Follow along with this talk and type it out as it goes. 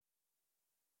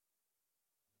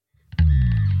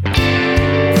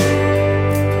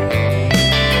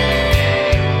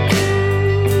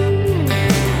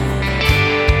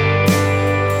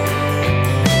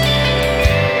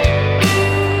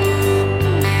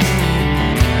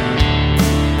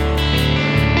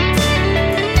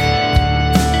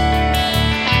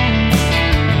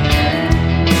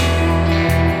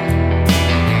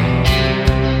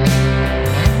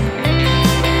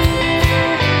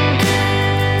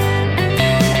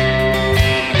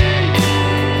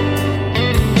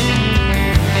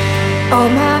All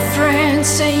my friends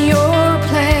say you're a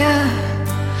player,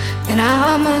 and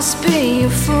I must be a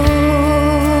fool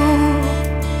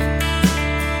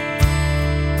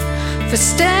for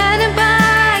standing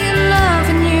by and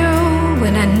loving you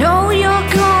when I know you're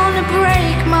gonna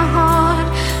break my heart.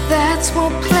 That's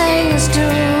what players do.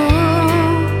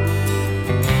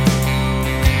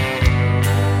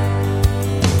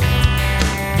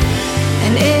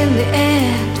 And in the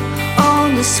end, all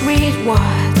the sweet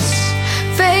words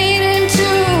fade into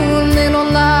little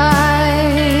lies.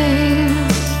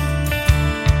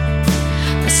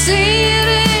 I see it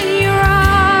in your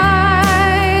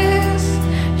eyes.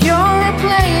 You're a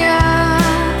player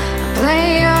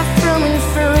through and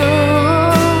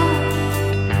through.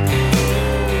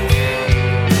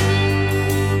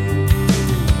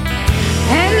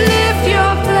 And if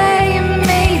you're playing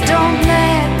me, don't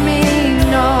let me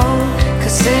know,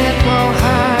 'cause it will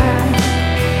hurt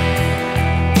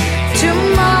too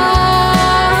much.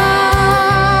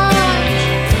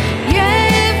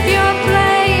 Yeah, if you're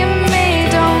playing me,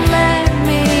 don't let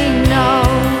me know,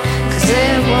 'cause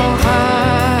it will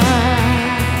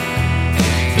hurt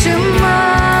too much.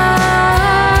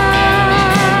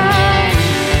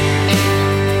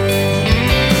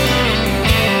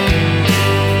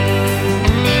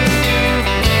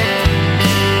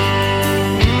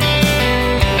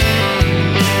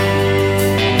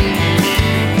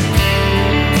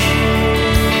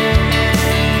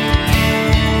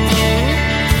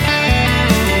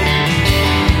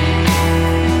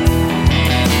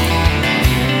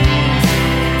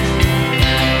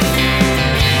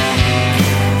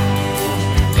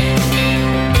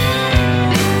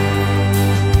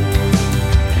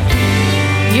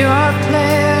 You're a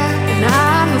player and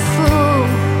I'm a fool.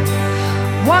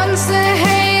 Once the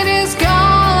hate is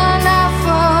gone, I'll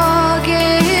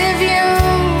forgive you.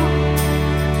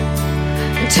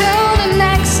 Until the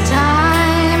next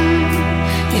time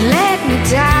you let me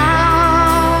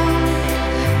down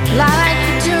like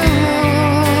you do.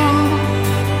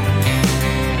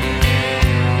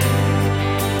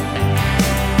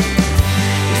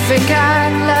 You think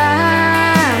I'd love